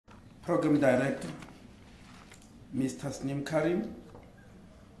Program Director, Ms. Tasnim Karim,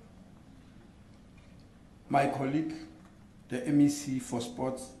 my colleague, the MEC for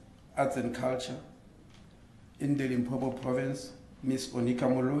Sports, Arts and Culture in the Limpopo Province, Ms. Onika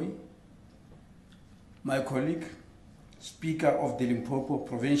Moloi, my colleague, Speaker of the Limpopo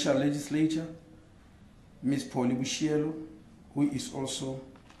Provincial Legislature, Ms. Pauli Bushielo, who is also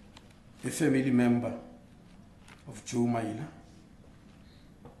a family member of Joe Maila.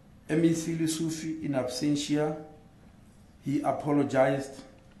 MEC Lusufi in absentia, he apologized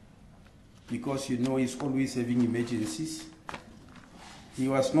because you know he's always having emergencies. He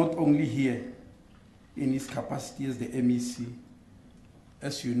was not only here in his capacity as the MEC.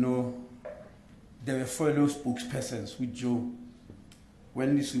 As you know, there were fellow spokespersons with Joe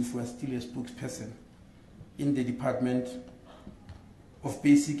when Lusufi was still a spokesperson in the Department of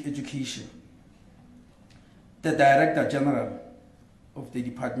Basic Education, the Director General of the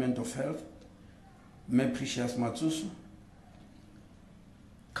Department of Health, Me Precious Matsusu,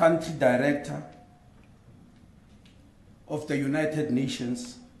 Country Director of the United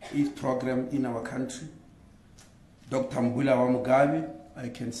Nations AIDS Program in our country, Dr. Mbula Mugabe. I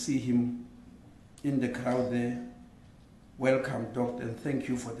can see him in the crowd there. Welcome, Doctor, and thank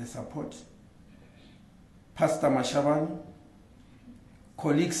you for the support. Pastor Mashabane,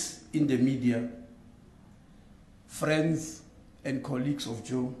 colleagues in the media, friends and colleagues of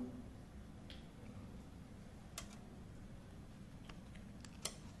Joe,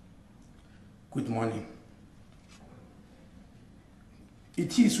 good morning.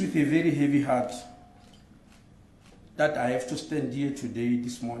 It is with a very heavy heart that I have to stand here today,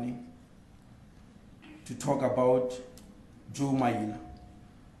 this morning, to talk about Joe Maila.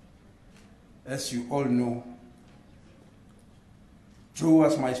 As you all know, Joe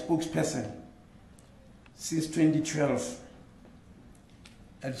was my spokesperson since 2012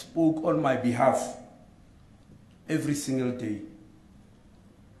 and spoke on my behalf every single day.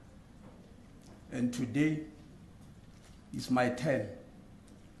 And today is my turn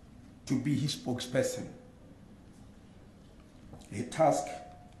to be his spokesperson, a task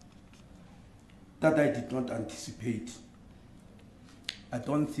that I did not anticipate. I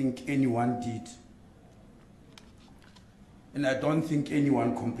don't think anyone did, and I don't think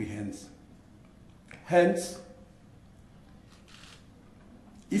anyone comprehends. Hence,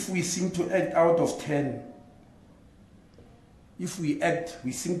 if we seem to act out of 10, if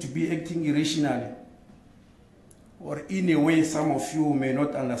we seem to be acting irrationally, or in a way some of you may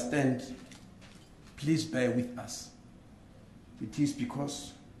not understand, please bear with us. It is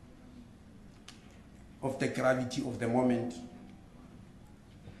because of the gravity of the moment.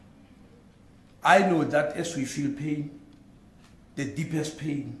 I know that as we feel pain, the deepest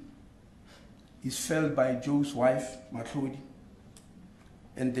pain is felt by Joe's wife, Matlodi,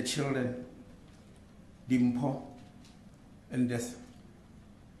 and the children, Dimpo, and the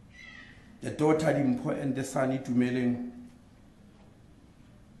daughter Dimpo and the son Itumeleng.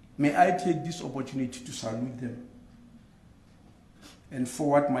 May I take this opportunity to salute them and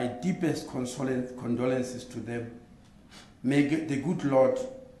forward my deepest condolences to them. May the good Lord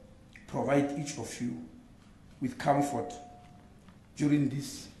provide each of you with comfort during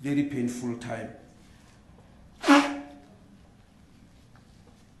this very painful time.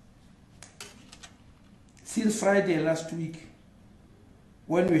 Since Friday last week,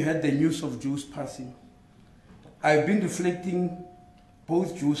 when we had the news of Joe's passing, I've been reflecting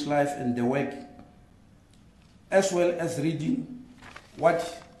both Joe's life and the work, as well as reading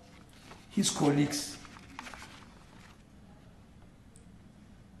what his colleagues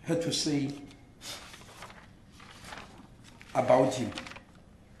had to say about him.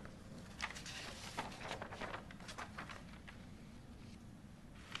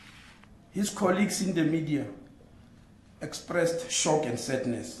 His colleagues in the media expressed shock and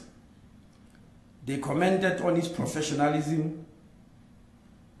sadness. They commented on his professionalism,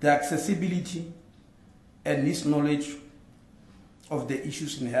 the accessibility, and his knowledge of the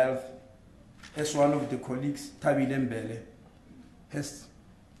issues in health, as one of the colleagues, Tabile Mbele, has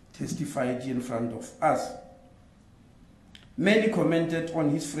testified in front of us. Many commented on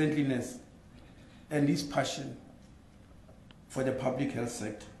his friendliness and his passion for the public health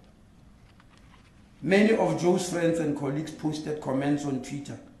sector. Many of Joe's friends and colleagues posted comments on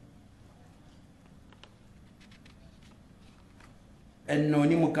Twitter. And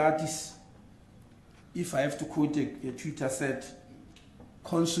Noni Mugatis, if I have to quote a Twitter, said,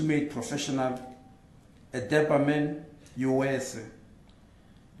 "Consummate professional, a dapper man, you were, sir.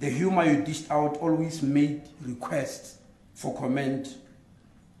 The humor you dished out always made requests for comment.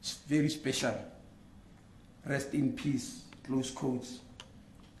 It's very special. Rest in peace," close quotes.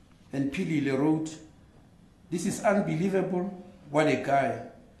 And Pilile wrote, "This is unbelievable. What a guy.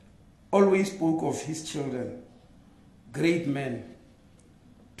 Always spoke of his children. Great men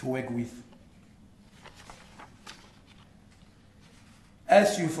to work with."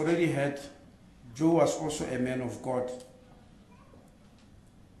 As you've already heard, Joe was also a man of God.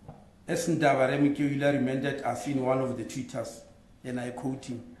 As Ndaba Remikioila reminded us in one of the tweeters, and I quote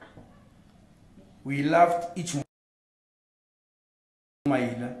him, "We loved each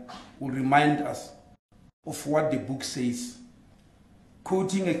Maila will remind us of what the book says,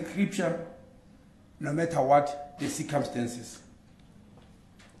 quoting a scripture no matter what the circumstances."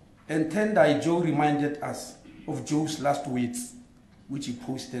 And Tendai Joe reminded us of Joe's last words, which he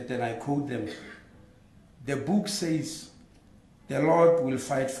posted, and I quote them. "The book says, the Lord will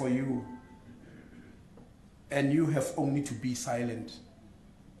fight for you, and you have only to be silent."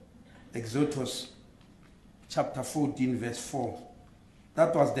 Exodus chapter 14, verse 4.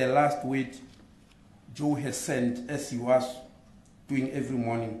 That was the last word Joe has sent, as he was doing every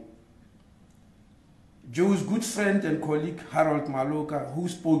morning. Joe's good friend and colleague Harold Maloka, who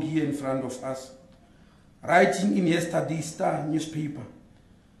spoke here in front of us, writing in yesterday's Star newspaper,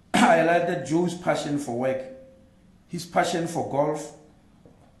 highlighted Joe's passion for work, his passion for golf,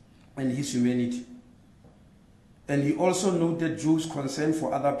 and his humanity. And he also noted Joe's concern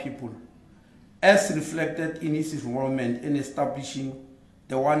for other people, as reflected in his involvement in establishing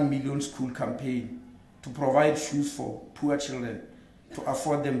the 1 million school campaign to provide shoes for poor children, to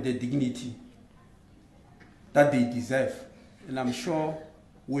afford them the dignity that they deserve. And I'm sure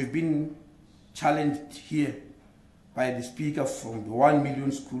we've been challenged here by the speaker from the 1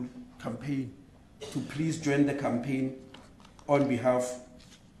 million school campaign to please join the campaign on behalf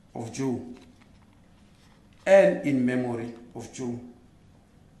of Joe and in memory of Joe.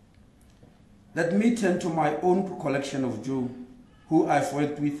 Let me turn to my own collection of Joe, who I've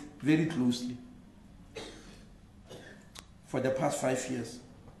worked with very closely for the past 5 years.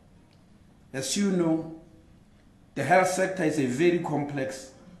 As you know, the health sector is a very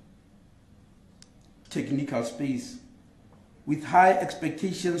complex technical space with high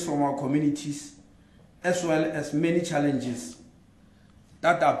expectations from our communities, as well as many challenges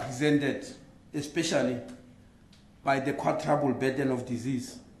that are presented, especially by the quadruple burden of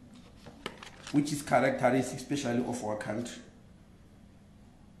disease, which is characteristic especially of our country.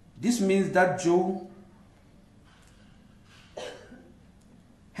 This means that Joe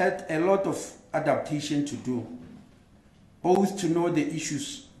had a lot of adaptation to do, both to know the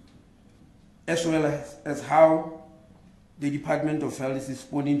issues as well as how the Department of Health is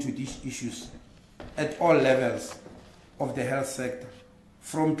responding to these issues at all levels of the health sector,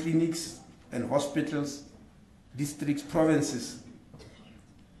 from clinics and hospitals, districts, provinces,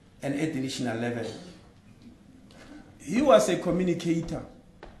 and at the national level. He was a communicator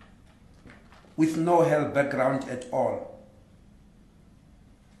with no health background at all,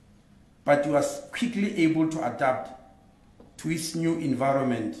 but he was quickly able to adapt to his new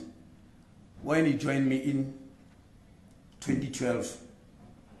environment when he joined me in 2012.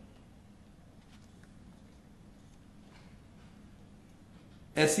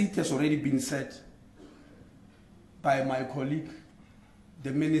 As it has already been said by my colleague,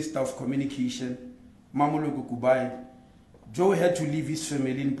 the Minister of Communication, Mamoloko Kubai, Joe had to leave his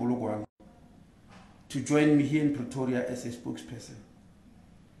family in Polokwane to join me here in Pretoria as a spokesperson.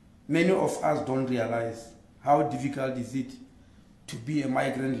 Many of us don't realize how difficult is it to be a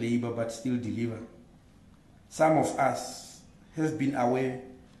migrant labor but still deliver. Some of us have been away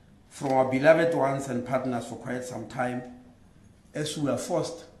from our beloved ones and partners for quite some time, as we are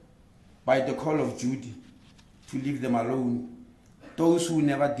forced by the call of duty to leave them alone. Those who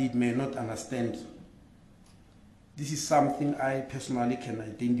never did may not understand. This is something I personally can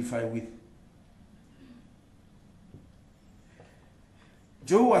identify with.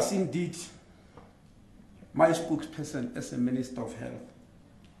 Joe was indeed my spokesperson as a Minister of Health.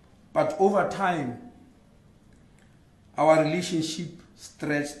 But over time, our relationship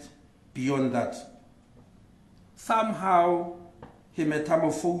stretched beyond that. Somehow, he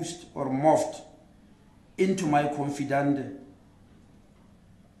metamorphosed or morphed into my confidant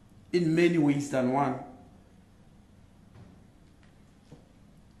in many ways than one.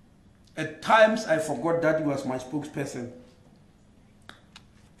 At times, I forgot that he was my spokesperson.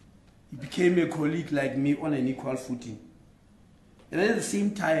 He became a colleague like me on an equal footing. And at the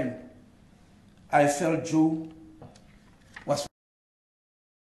same time, I felt Joe was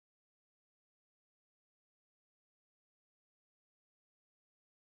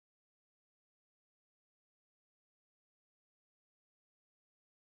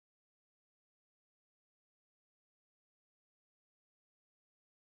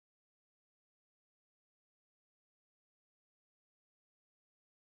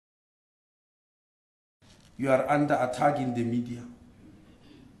you are under attack in the media.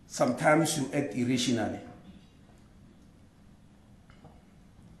 Sometimes you act irrationally.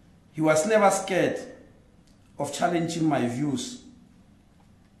 He was never scared of challenging my views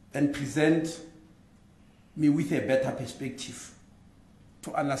and present me with a better perspective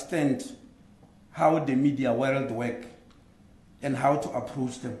to understand how the media world works and how to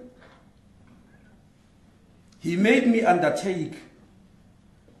approach them. He made me undertake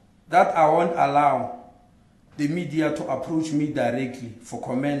that I won't allow the media to approach me directly for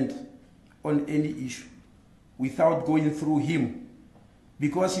comment on any issue without going through him,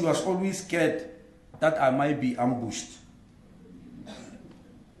 because he was always scared that I might be ambushed.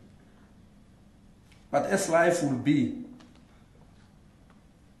 But as life will be,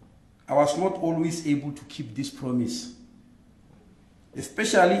 I was not always able to keep this promise,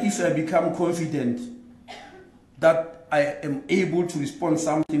 especially if I become confident that I am able to respond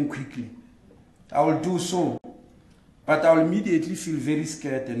something quickly. I will do so, but I will immediately feel very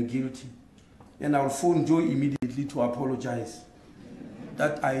scared and guilty, and I will phone Joe immediately to apologize.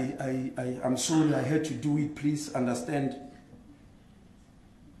 That I'm sorry, I had to do it, please understand.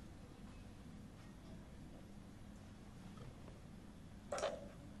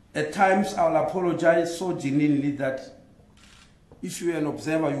 At times I will apologize so genuinely that if you were an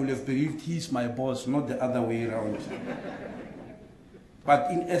observer, you will have believed he's my boss, not the other way around.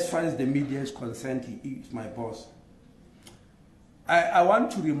 But in as far as the media is concerned, he is my boss. I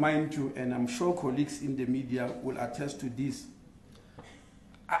want to remind you, and I'm sure colleagues in the media will attest to this,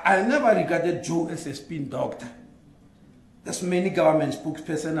 I never regarded Joe as a spin doctor, as many government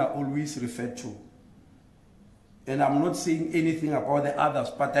spokespersons are always referred to. And I'm not saying anything about the others,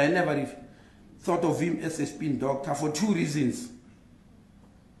 but I never thought of him as a spin doctor for two reasons.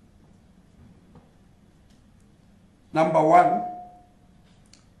 Number one,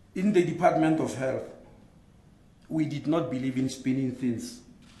 in the Department of Health, we did not believe in spinning things.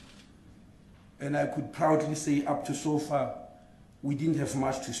 And I could proudly say up to so far, we didn't have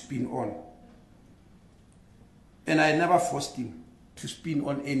much to spin on. And I never forced him to spin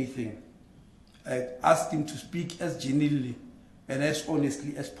on anything. I asked him to speak as genuinely and as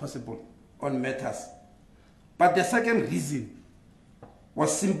honestly as possible on matters. But the second reason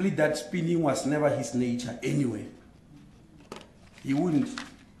was simply that spinning was never his nature anyway. He wouldn't.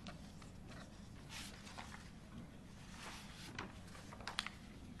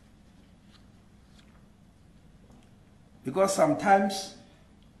 Because sometimes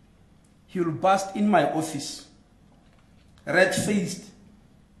he'll burst in my office, red-faced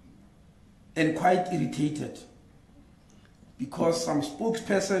and quite irritated, because some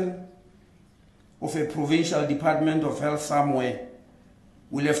spokesperson of a provincial Department of Health somewhere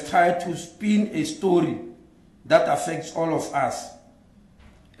will have tried to spin a story that affects all of us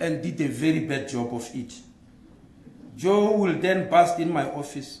and did a very bad job of it. Joe will then burst in my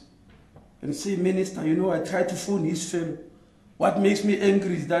office and say, Minister, you know, I tried to phone his fellow. What makes me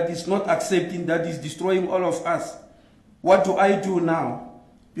angry is that he's not accepting that he's destroying all of us. What do I do now?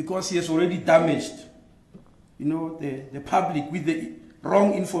 Because he has already damaged, you know, the public with the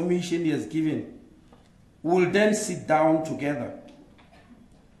wrong information he has given. We'll then sit down together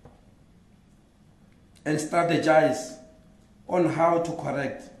and strategize on how to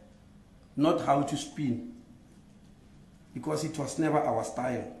correct, not how to spin, because it was never our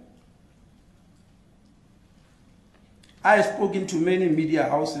style. I have spoken to many media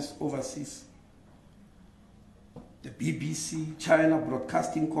houses overseas. The BBC, China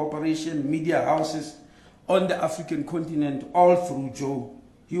Broadcasting Corporation, media houses on the African continent, all through Joe.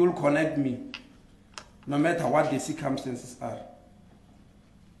 He will connect me, no matter what the circumstances are.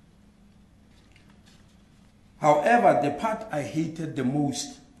 However, the part I hated the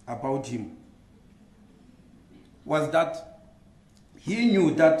most about him was that he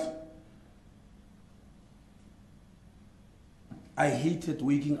knew that I hated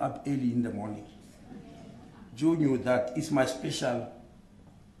waking up early in the morning. Joe knew that it's my special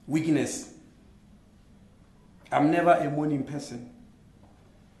weakness. I'm never a morning person.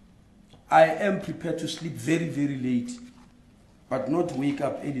 I am prepared to sleep very, very late, but not wake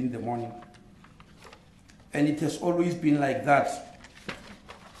up early in the morning. And it has always been like that,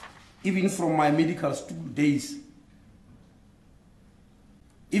 even from my medical school days.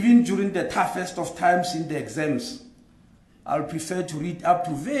 Even during the toughest of times in the exams, I'll prefer to read up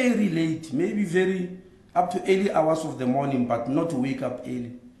to very late, maybe up to early hours of the morning, but not to wake up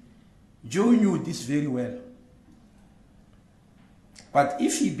early. Joe knew this very well. But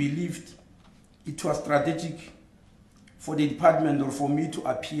if he believed it was strategic for the department or for me to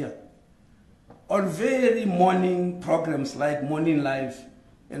appear on very morning programs like Morning Live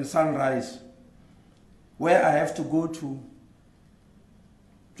and Sunrise, where I have to go to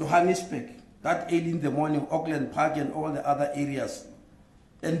Johannesburg that early in the morning, Auckland Park and all the other areas,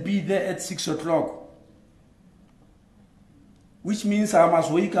 and be there at 6 o'clock, which means I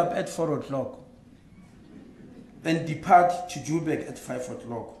must wake up at 4 o'clock and depart to Joburg at 5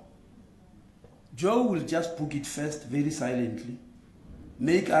 o'clock. Joe will just book it first, very silently,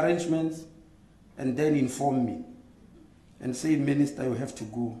 make arrangements, and then inform me and say, Minister, you have to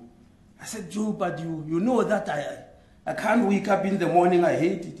go. I said, Joe, but you know that I can't wake up in the morning, I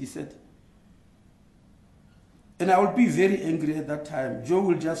hate it, he said. And I would be very angry at that time. Joe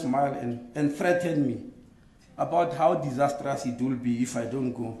will just smile and threaten me about how disastrous it will be if I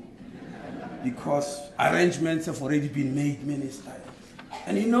don't go. Because arrangements have already been made, Minister.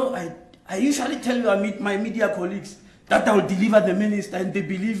 And you know, I usually tell my media colleagues that I will deliver the minister, and they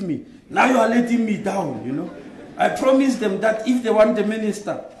believe me. Now you are letting me down, you know. I promised them that if they want the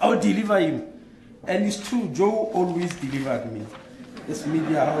minister, I will deliver him. And it's true, Joe always delivered me. As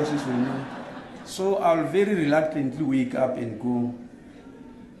media houses will know. So I'll very reluctantly wake up and go.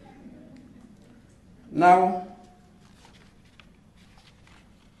 Now,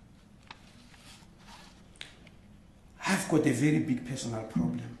 I've got a very big personal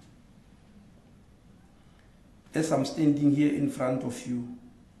problem. As I'm standing here in front of you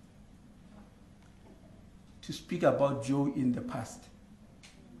to speak about Joe in the past.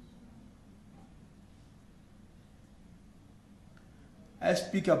 I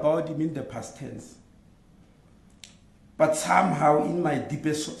speak about him in the past tense. But somehow in my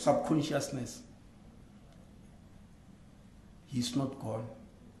deepest subconsciousness, he's not gone.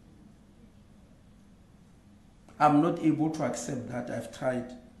 I'm not able to accept that. I've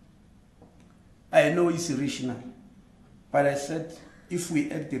tried. I know it's irrational. But I said, if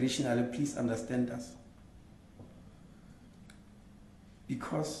we act irrationally, please understand us.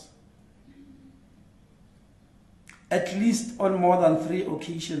 Because at least on more than 3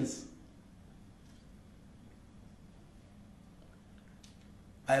 occasions,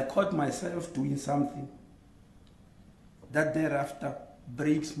 I caught myself doing something that thereafter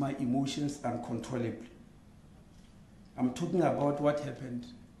breaks my emotions uncontrollably. I'm talking about what happened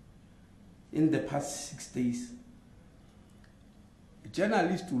in the past 6 days. A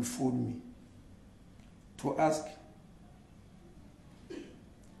journalist will phone me to ask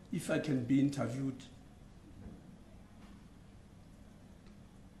if I can be interviewed.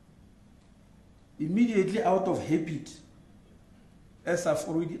 Immediately out of habit, as I've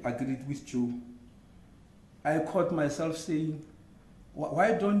already agreed with Joe, I caught myself saying,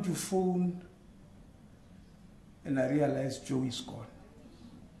 why don't you phone? And I realized Joe is gone.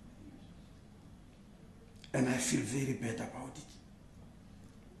 And I feel very bad about it.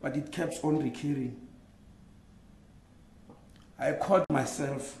 But it kept on recurring. I caught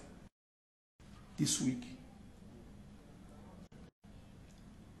myself this week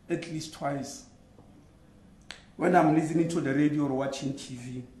at least twice when I'm listening to the radio or watching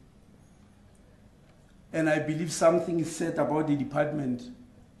TV, and I believe something is said about the department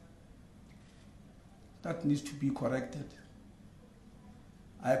that needs to be corrected.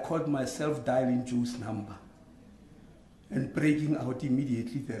 I caught myself dialing Joe's number and breaking out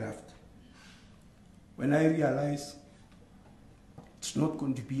immediately thereafter. When I realized it's not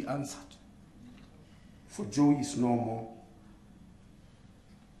going to be answered, for Joe is no more.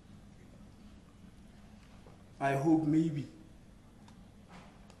 I hope maybe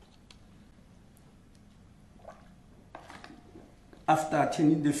after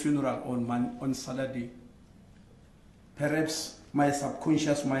attending the funeral on Saturday, perhaps my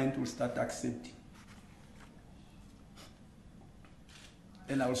subconscious mind will start accepting.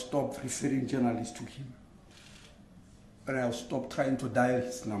 And I'll stop referring journalists to him. And I'll stop trying to dial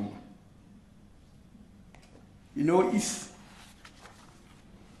his number. You know, if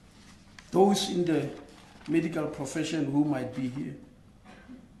those in the medical profession who might be here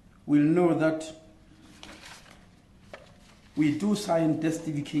will know that we do sign death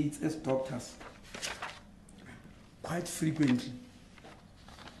certificates as doctors quite frequently.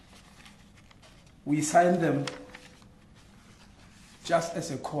 We sign them just as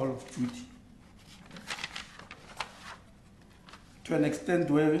a call of duty, to an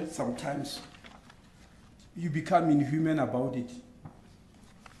extent where sometimes you become inhuman about it,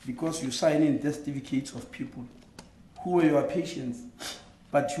 because you sign in death certificates of people who were your patients,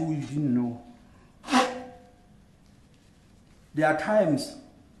 but you didn't know. There are times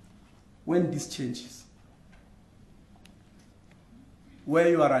when this changes, where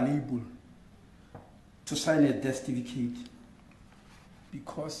you are unable to sign a death certificate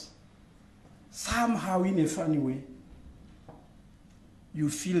because somehow, in a funny way, you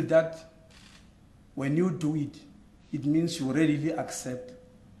feel that When you do it, it means you readily accept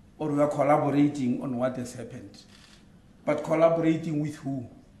or you are collaborating on what has happened. But collaborating with who?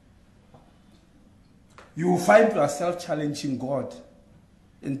 You will find yourself challenging God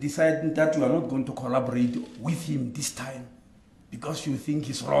and deciding that you are not going to collaborate with him this time because you think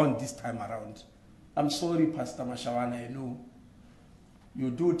he's wrong this time around. I'm sorry, Pastor Mashawana, I know. You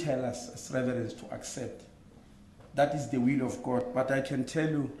do tell us as reverends to accept. That is the will of God. But I can tell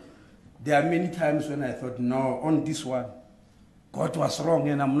you, there are many times when I thought, no, on this one, God was wrong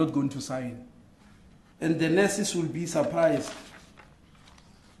and I'm not going to sign. And the nurses will be surprised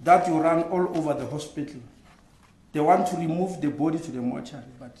that you run all over the hospital. They want to remove the body to the mortuary,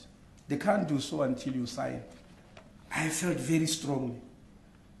 but they can't do so until you sign. I felt very strongly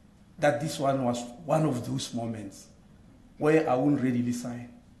that this one was one of those moments where I won't readily sign.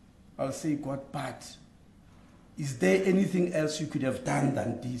 I'll say, God, but is there anything else you could have done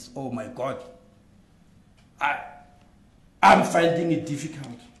than this? Oh my God. I'm finding it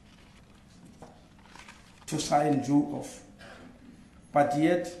difficult to sign Joe off. But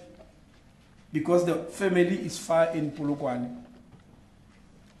yet, because the family is far in Polokwane,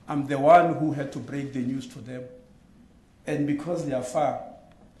 I'm the one who had to break the news to them. And because they are far,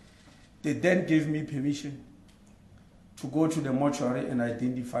 they then gave me permission to go to the mortuary and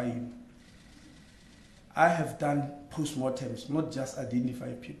identify him. I have done postmortems, not just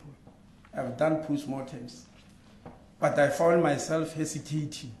identify people. I've done postmortems. But I found myself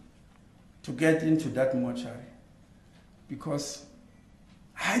hesitating to get into that mortuary because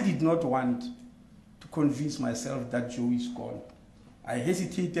I did not want to convince myself that Joe is gone. I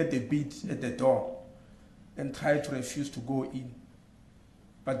hesitated a bit at the door and tried to refuse to go in.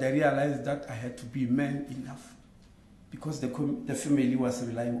 But I realized that I had to be man enough because the family was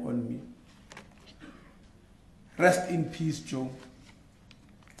relying on me. Rest in peace, Joe,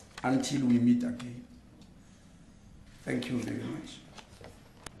 until we meet again. Thank you very much.